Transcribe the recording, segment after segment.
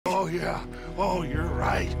Oh, yeah. Oh, you're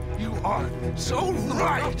right. You are so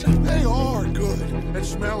right. They are good at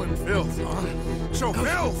smelling filth, huh? So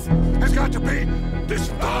filth has got to be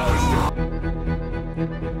disposed of.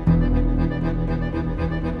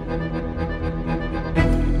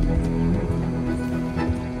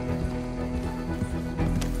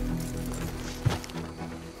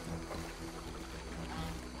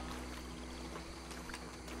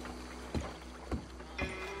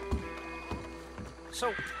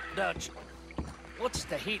 So, Dutch, what's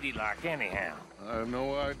Tahiti like anyhow? I have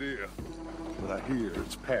no idea, but I hear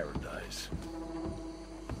it's paradise.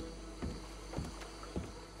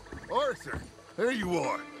 Arthur, there you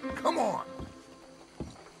are. Come on.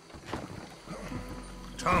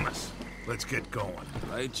 Thomas, let's get going.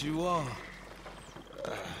 Right you are.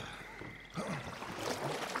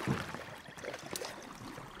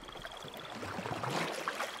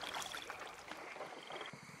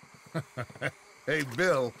 Hey,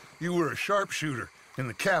 Bill, you were a sharpshooter in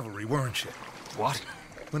the cavalry, weren't you? What?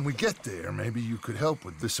 When we get there, maybe you could help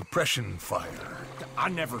with the suppression fire. I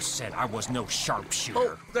never said I was no sharpshooter.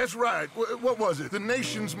 Oh, that's right. What was it? The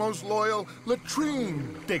nation's most loyal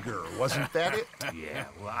latrine digger, wasn't that it? Yeah,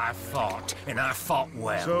 well, I fought, and I fought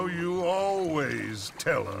well. So you always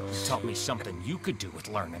tell You us. taught me something you could do with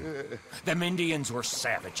learning. Them Indians were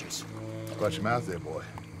savages. Watch your mouth there, boy.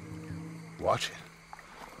 Watch it.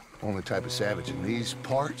 Only type of savage in these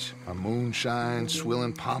parts are moonshine,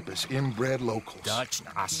 swilling, pompous, inbred locals. Dutch,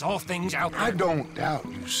 I saw things out there. I don't doubt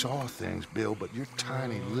you saw things, Bill, but your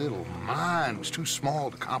tiny little mind was too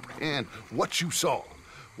small to comprehend what you saw.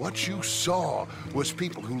 What you saw was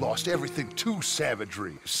people who lost everything to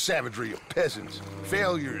savagery. Savagery of peasants.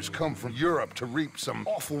 Failures come from Europe to reap some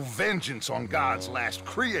awful vengeance on God's last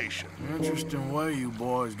creation. Interesting way you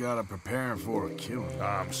boys got to preparing for a killing.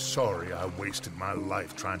 I'm sorry I wasted my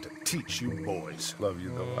life trying to teach you boys. Love you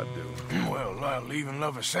though I do. Well, leaving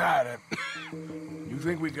love aside, you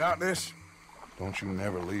think we got this? Don't you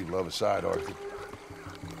never leave love aside, Arthur.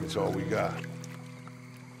 It's all we got.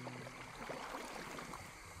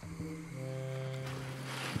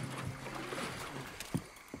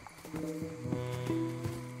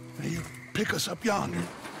 Now you pick us up yonder.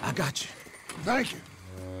 I got you. Thank you.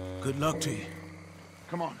 Good luck to you.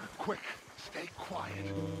 Come on, quick. Stay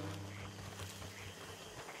quiet.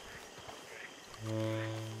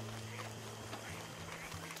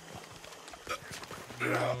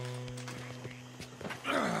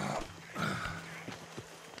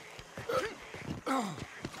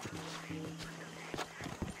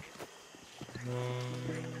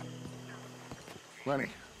 Lenny,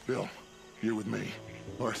 Bill, you're with me.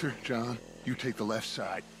 Arthur, John, you take the left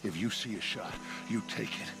side. If you see a shot, you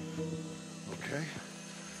take it. Okay?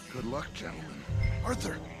 Good luck, gentlemen.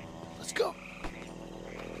 Arthur, let's go.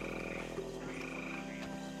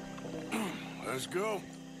 Let's go.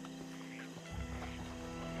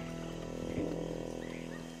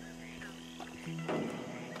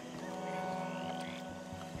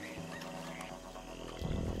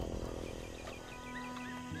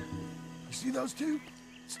 You see those two?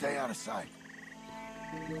 Stay out of sight.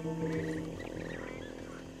 You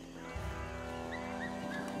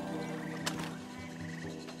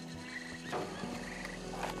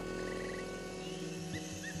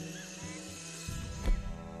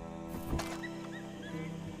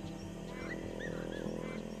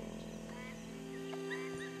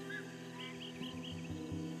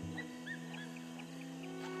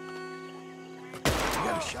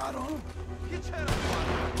got a shot on him? Get your head up.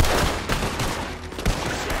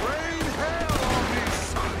 Rain hell on these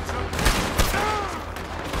sons of...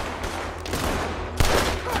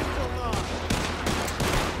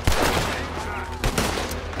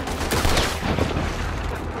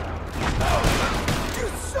 You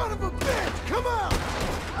son of a bitch! Come on!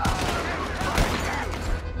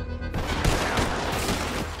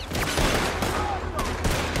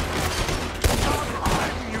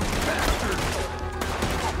 You bastard!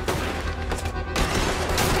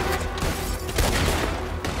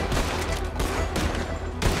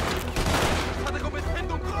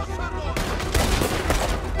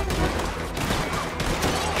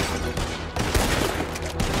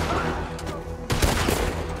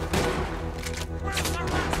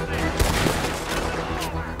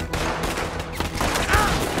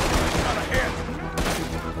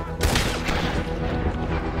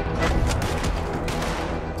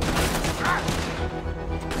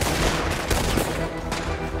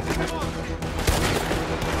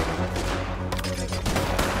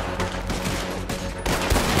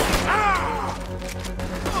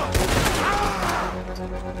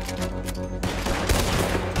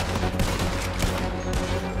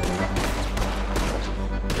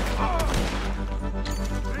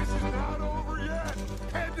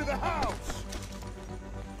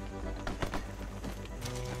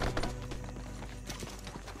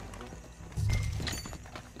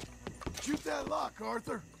 that lock,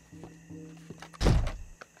 Arthur.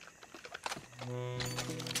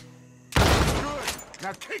 Good.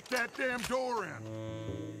 Now kick that damn door in.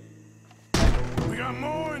 We got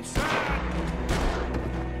more inside.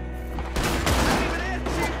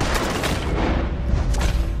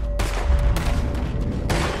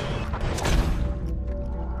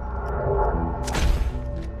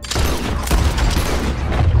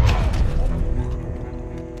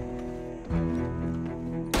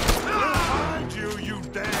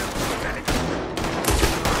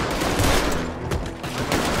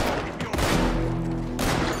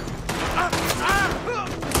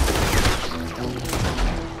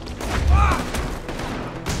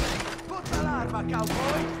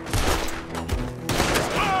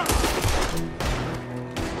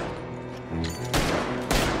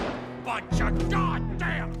 Bunch of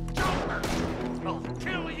goddamn jokers! I'll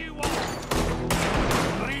kill you all!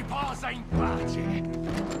 Three paws ain't budging.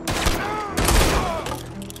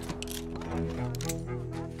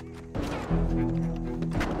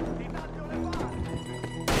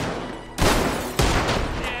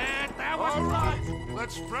 Yeah, that was All right! right,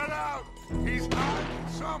 let's spread out. He's hiding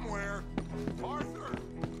somewhere. Arthur,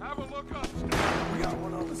 have a look upstairs. We got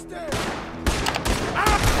one on the stairs.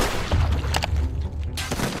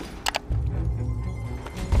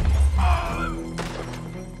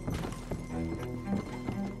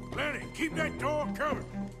 Lenny, keep that door covered.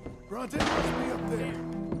 Bronte must be up there.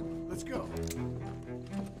 Let's go.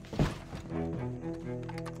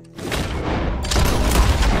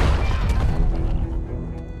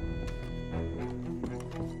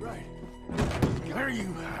 Right. Where are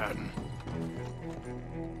you hiding?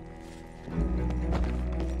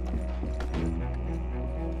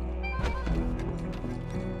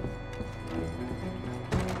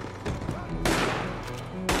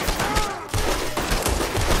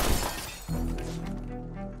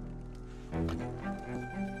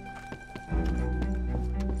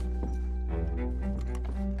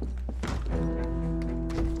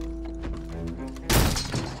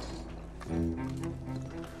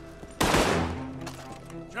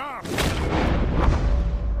 John!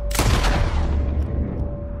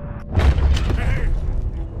 Hey!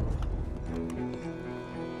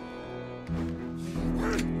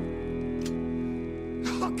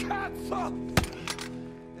 Oh, cancel!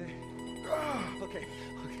 Okay.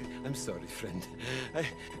 I'm sorry, friend.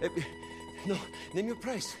 No, name your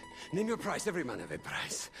price. Name your price. Every man have a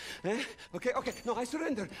price. Eh? Okay. No, I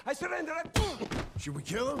surrender. Should we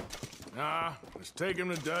kill him? Nah, let's take him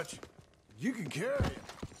to Dutch. You can carry him.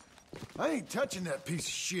 I ain't touching that piece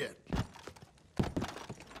of shit.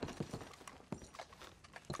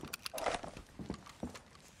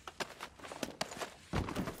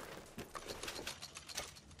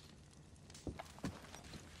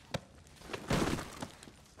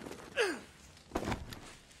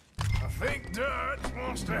 I think Dutch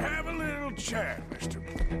wants to have a little chat, Mr.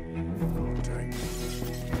 Bronte.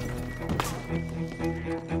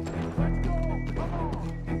 Let's go! Come on!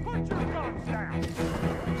 Put your guns down!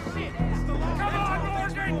 Shit! It's the law! Come on,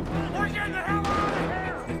 Morgan! We're getting the hell out of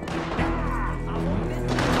here!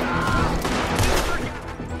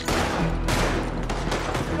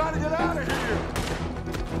 We gotta get out of here.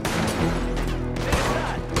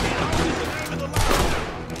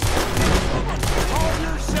 Call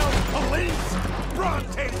yourself police!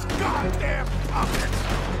 Bronte's goddamn puppets!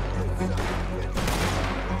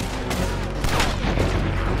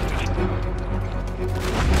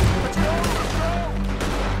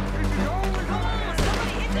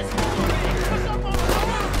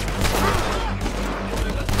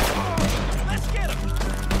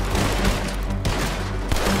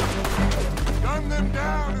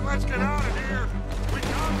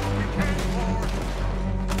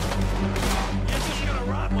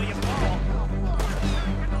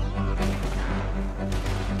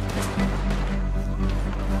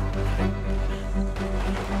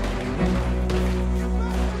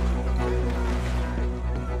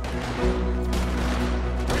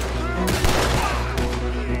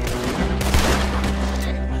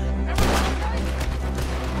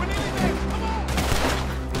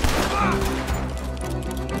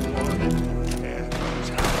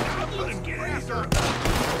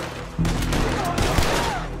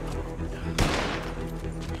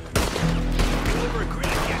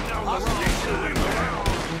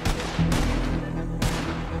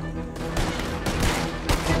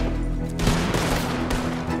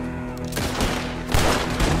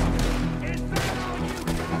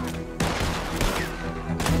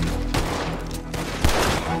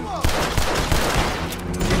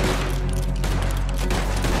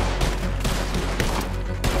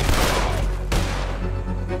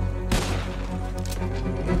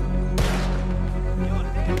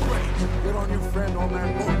 friend on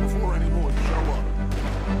that boat before any more show up.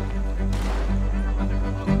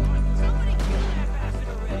 Somebody kill that bastard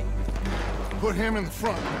already. Put him in the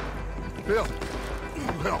front. Bill, you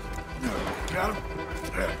help. Got him?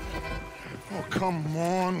 Oh, come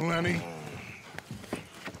on, Lenny.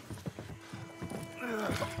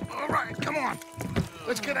 All right, come on.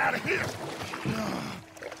 Let's get out of here.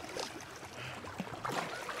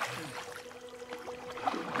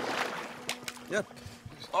 Yep.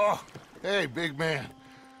 Oh, hey, big man.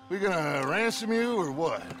 We gonna ransom you or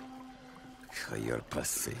what? You're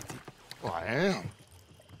pathetic. Well, I am.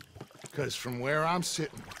 Because from where I'm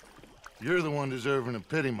sitting, you're the one deserving of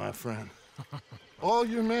pity, my friend. All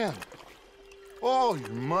your men, all your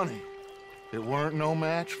money, it weren't no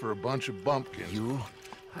match for a bunch of bumpkins. You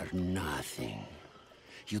are nothing.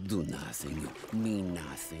 You do nothing. You mean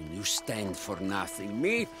nothing. You stand for nothing.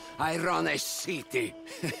 Me, I run a city.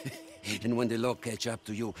 And when the law catch up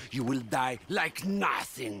to you, you will die like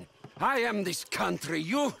nothing. I am this country.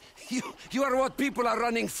 You are what people are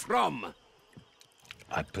running from.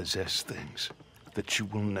 I possess things that you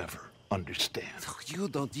will never understand. You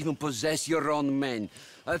don't even possess your own men.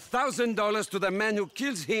 $1,000 to the man who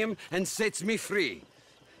kills him and sets me free.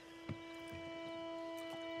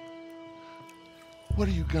 What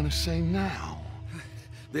are you gonna say now?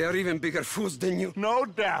 They are even bigger fools than you. No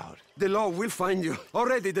doubt. The law will find you.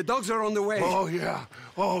 Already, the dogs are on the way. Oh, yeah.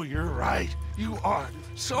 Oh, you're right. You are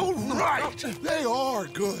so right. They are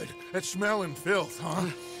good at smelling filth, huh?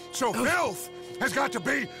 So filth has got to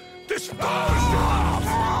be disposed of.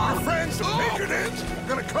 Your friends, the Pinkertons,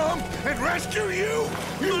 gonna come and rescue you,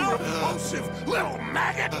 you repulsive little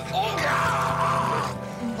maggot.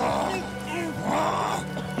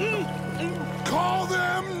 Call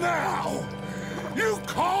them now. You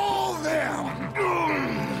call them.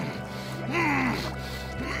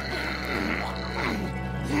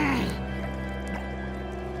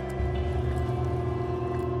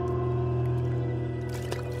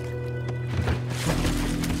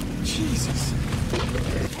 Jesus.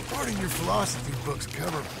 Part of your philosophy books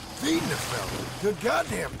cover feeding a fella to a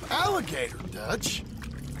goddamn alligator, Dutch.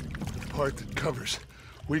 The part that covers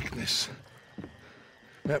weakness.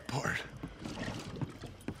 That part.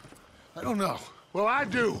 I don't know. Well, I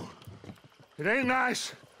do. It ain't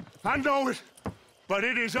nice. I know it. But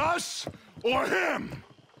it is us or him.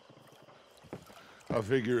 I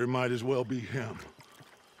figure it might as well be him.